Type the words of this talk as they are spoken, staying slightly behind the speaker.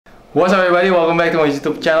What's up everybody, welcome back to my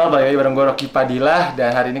YouTube channel. Balik lagi bareng gue Rocky Padilah.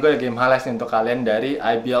 Dan hari ini gue ada game highlights nih untuk kalian dari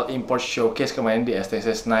IBL Imports Showcase kemarin di STC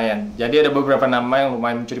Senayan. Jadi ada beberapa nama yang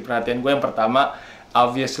lumayan mencuri perhatian gue. Yang pertama,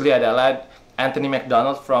 obviously adalah Anthony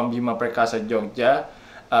McDonald from Bima Perkasa Jogja.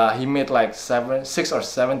 He made like 6 or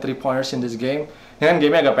 7 3-pointers in this game. Ini kan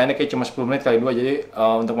gamenya agak pendek, kayak cuma 10 menit kali 2. Jadi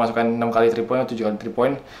untuk masukkan 6 kali 3 point atau 7 kali 3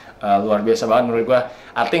 point luar biasa banget menurut gue.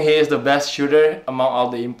 I think he is the best shooter among all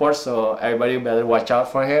the imports, so everybody better watch out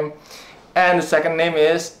for him. And the second name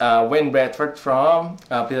is Wayne Bradford from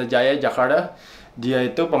Pelita Jaya, Jakarta. Dia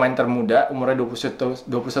itu pemain termuda, umurnya 21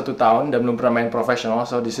 tahun dan belum pernah main profesional,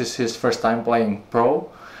 so this is his first time playing pro.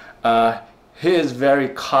 He is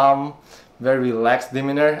very calm, very relaxed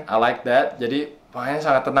demeanor. I like that. Jadi mainnya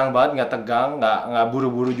sangat tenang banget, nggak tegang, nggak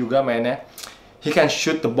buru-buru juga mainnya. He can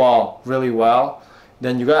shoot the ball really well.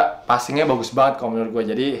 Dan juga passingnya bagus banget kalau menurut gue.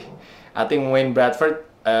 Jadi I think Wayne Bradford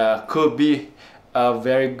could be a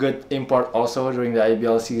very good import also during the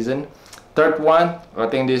IBL season. Third one, I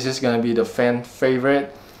think this is gonna be the fan favorite.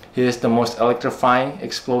 He is the most electrifying,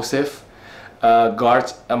 explosive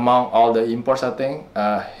guards among all the imports, I think.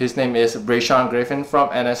 His name is Brayshawn Griffin from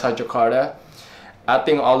NSH Jakarta. I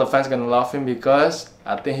think all the fans gonna love him because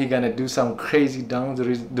I think he gonna do some crazy dunks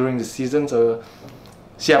during the season. So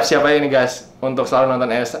siap-siap aja nih guys untuk selalu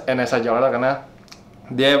nonton NSH Jakarta karena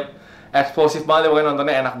dia eksplosif banget, pokoknya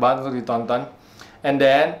nontonnya enak banget untuk ditonton. And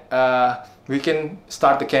then we can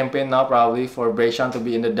start the campaign now probably for Brayshawn to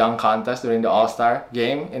be in the dunk contest during the All-Star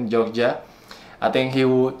game in Jogja. I think he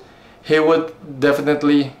would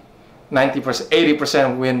definitely 90%,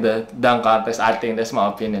 80% win the dunk contest. I think that's my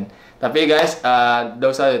opinion. Tapi guys,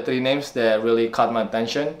 those are the 3 names that really caught my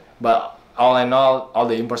attention. But all in all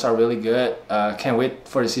the imports are really good. Can't wait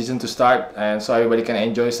for the season to start, and so everybody can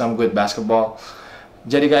enjoy some good basketball.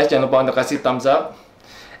 Jadi guys, jangan lupa untuk kasih thumbs up,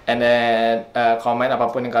 and then comment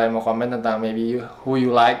apapun yang kalian mau komen tentang maybe who you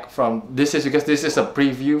like from this is, because this is a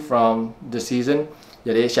preview from the season.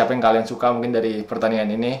 Jadi siapa yang kalian suka mungkin dari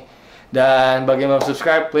pertandingan ini. Dan bagi yang belum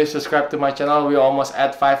subscribe, please subscribe to my channel. We almost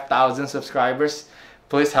at 5,000 subscribers.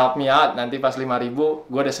 Please help me out. Nanti pas 5.000,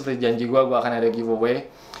 gue udah seperti janji gue akan ada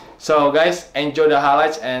giveaway. So guys, enjoy the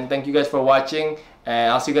highlights and thank you guys for watching,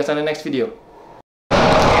 and I'll see you guys on the next video.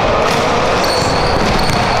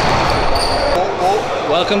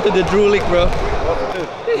 Welcome to the Drew League, bro.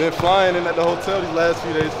 Been flying in at the hotel these last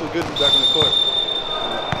few days. Feel good to be back in the court.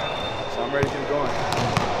 So I'm ready to get going.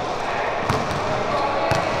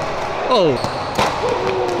 Oh.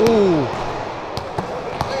 Ooh.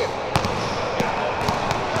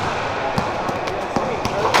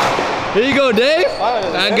 Here you go, Dave.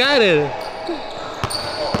 I got it.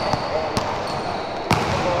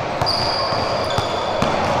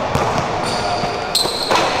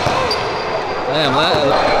 Damn,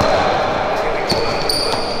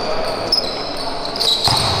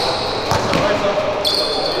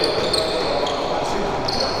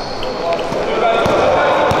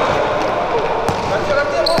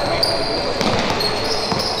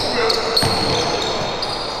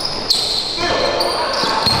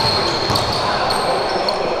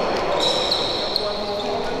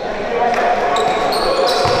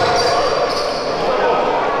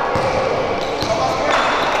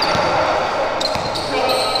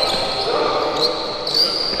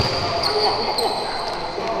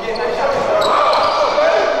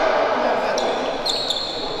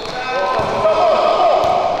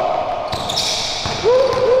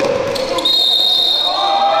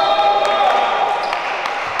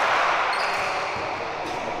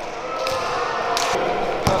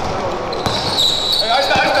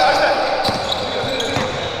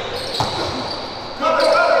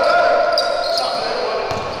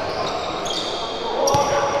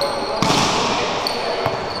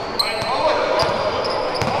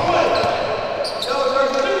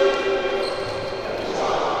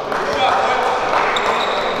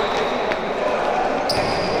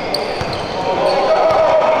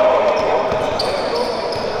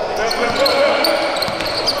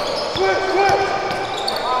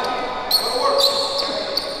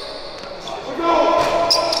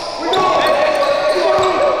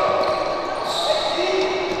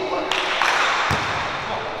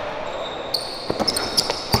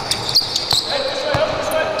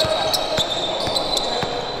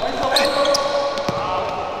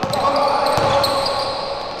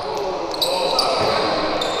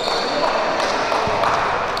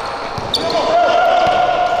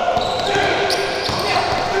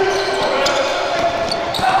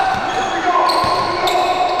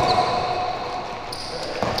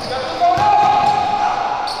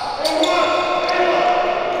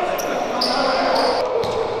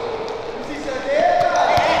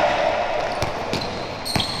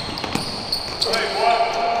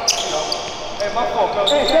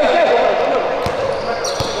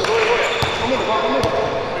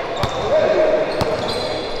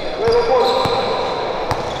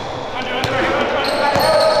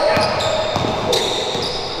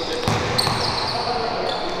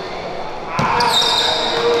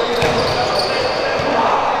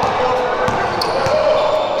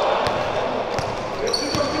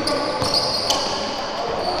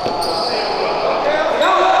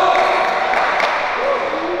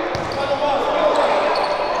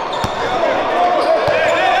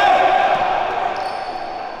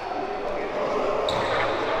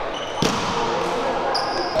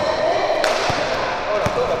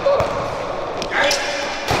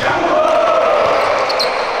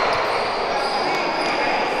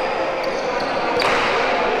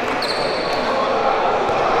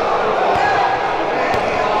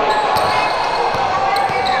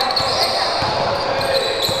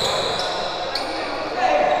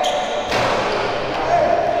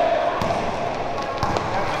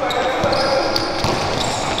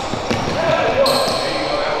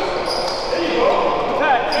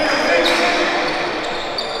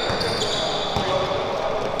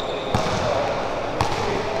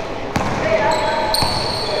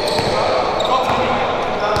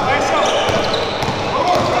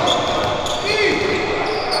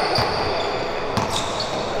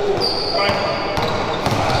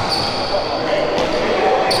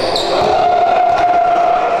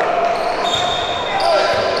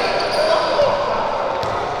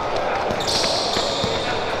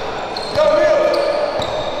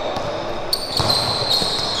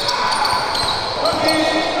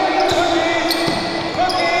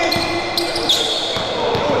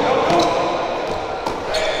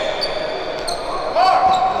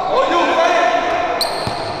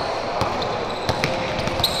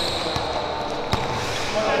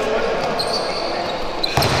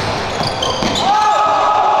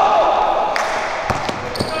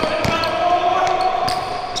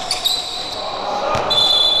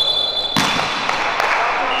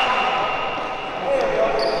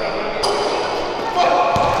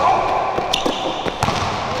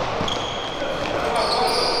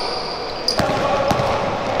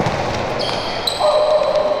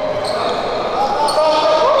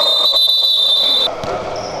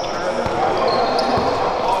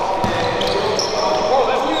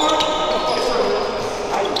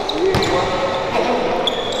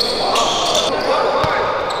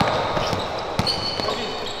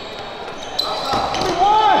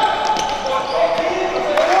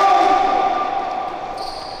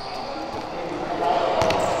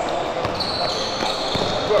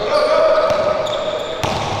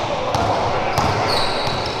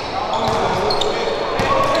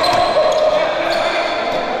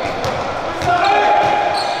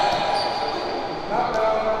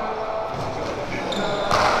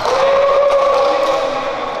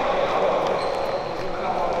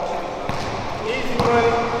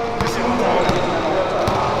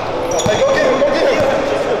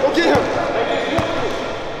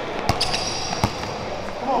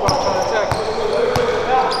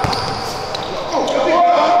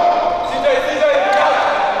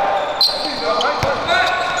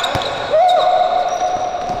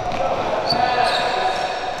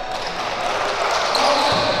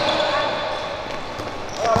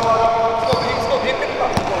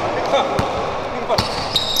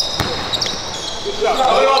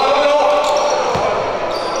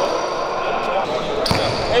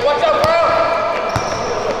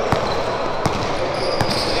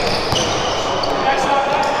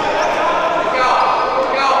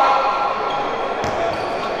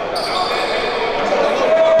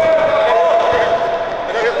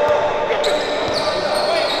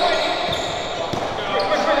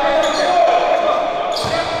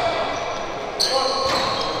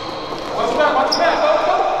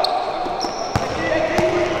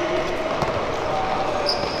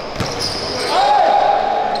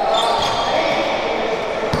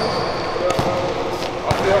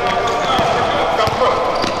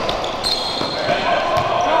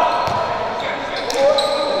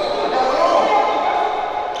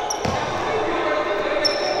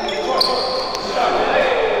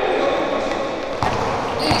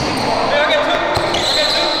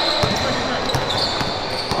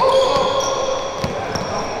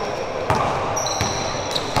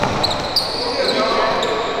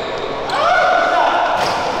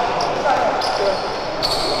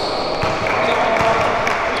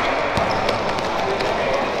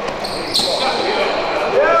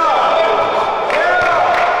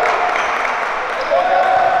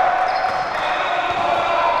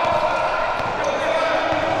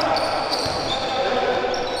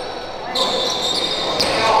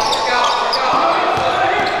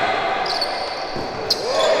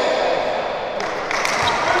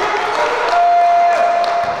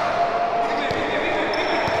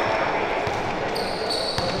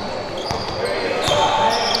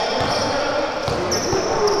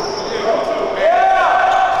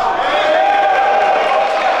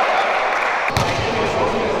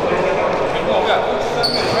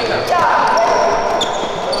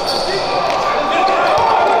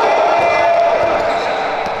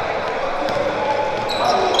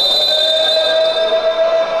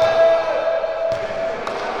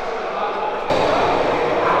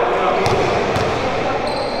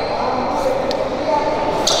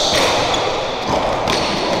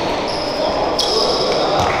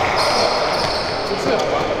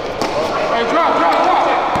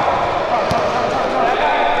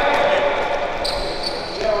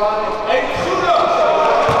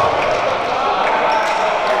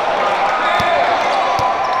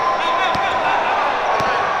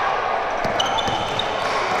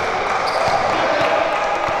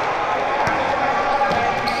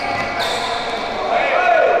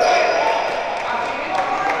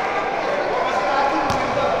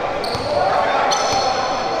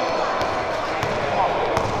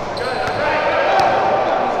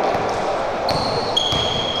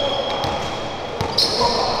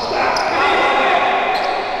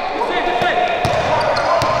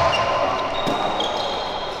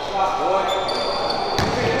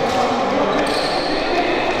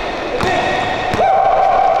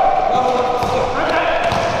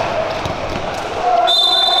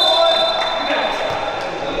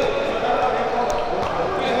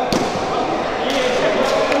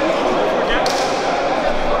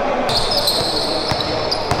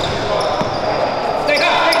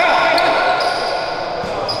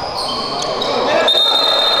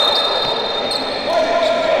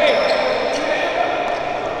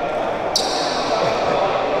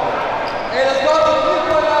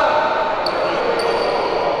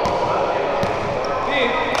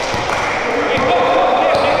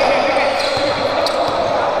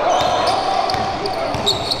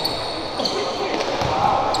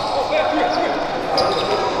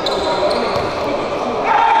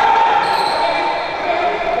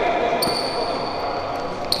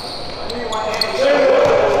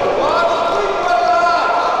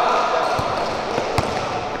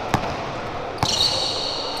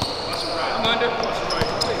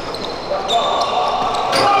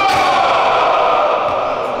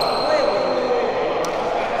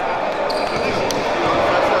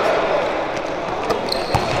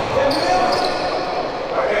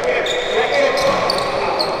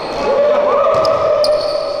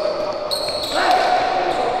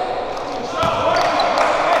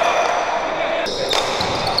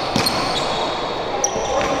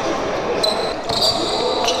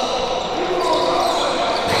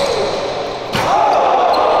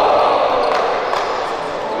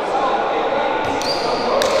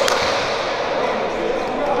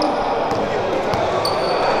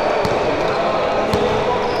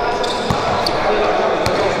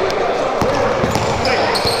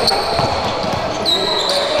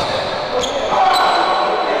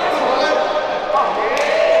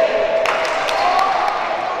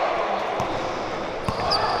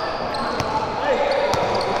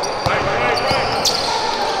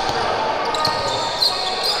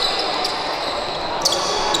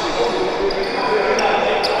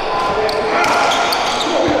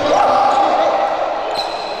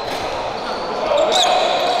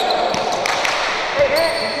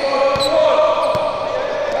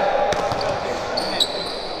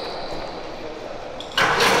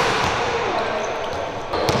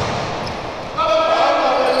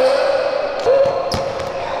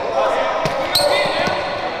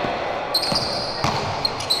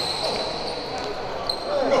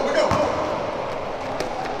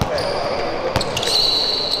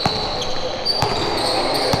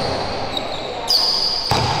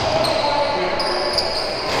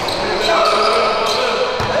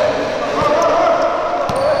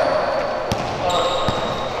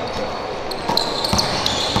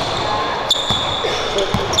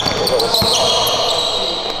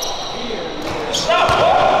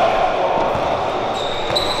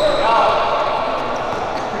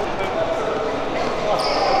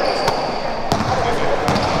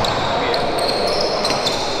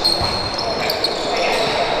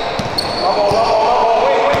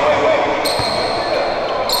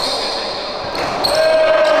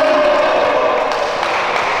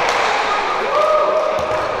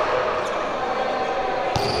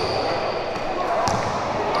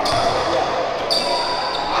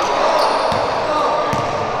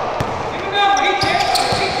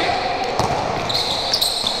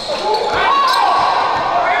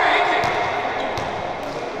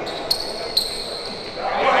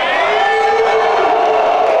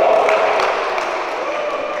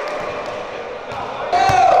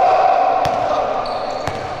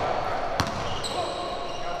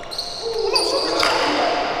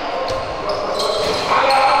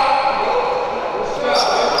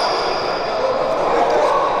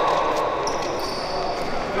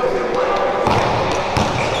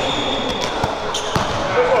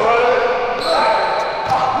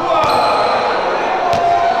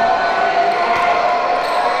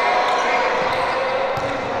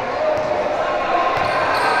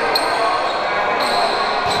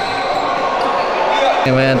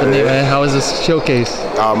 Anyway, Anthony, man, how was this showcase?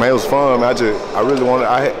 Oh man, it was fun, man. I really wanted.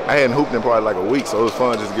 I hadn't hooped in probably like a week, so it was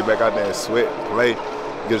fun just to get back out there and sweat, play.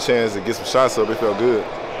 get a chance to get some shots up. It felt good.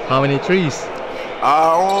 How many threes?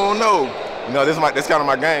 I don't know. You know, that's kind of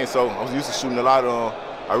my game. So I was used to shooting a lot of them.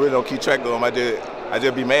 I really don't keep track of them. I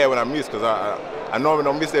just be mad when I miss because I normally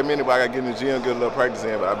don't miss that many, but I got to get in the gym, get a little practice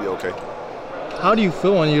in, but I'll be okay. How do you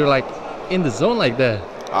feel when you're like in the zone like that?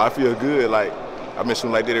 I feel good. Like, I've been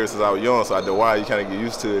shooting like that ever since I was young, so after a while you kind of get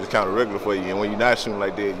used to it. It's kind of regular for you, and when you're not shooting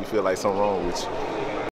like that, you feel like something wrong with you.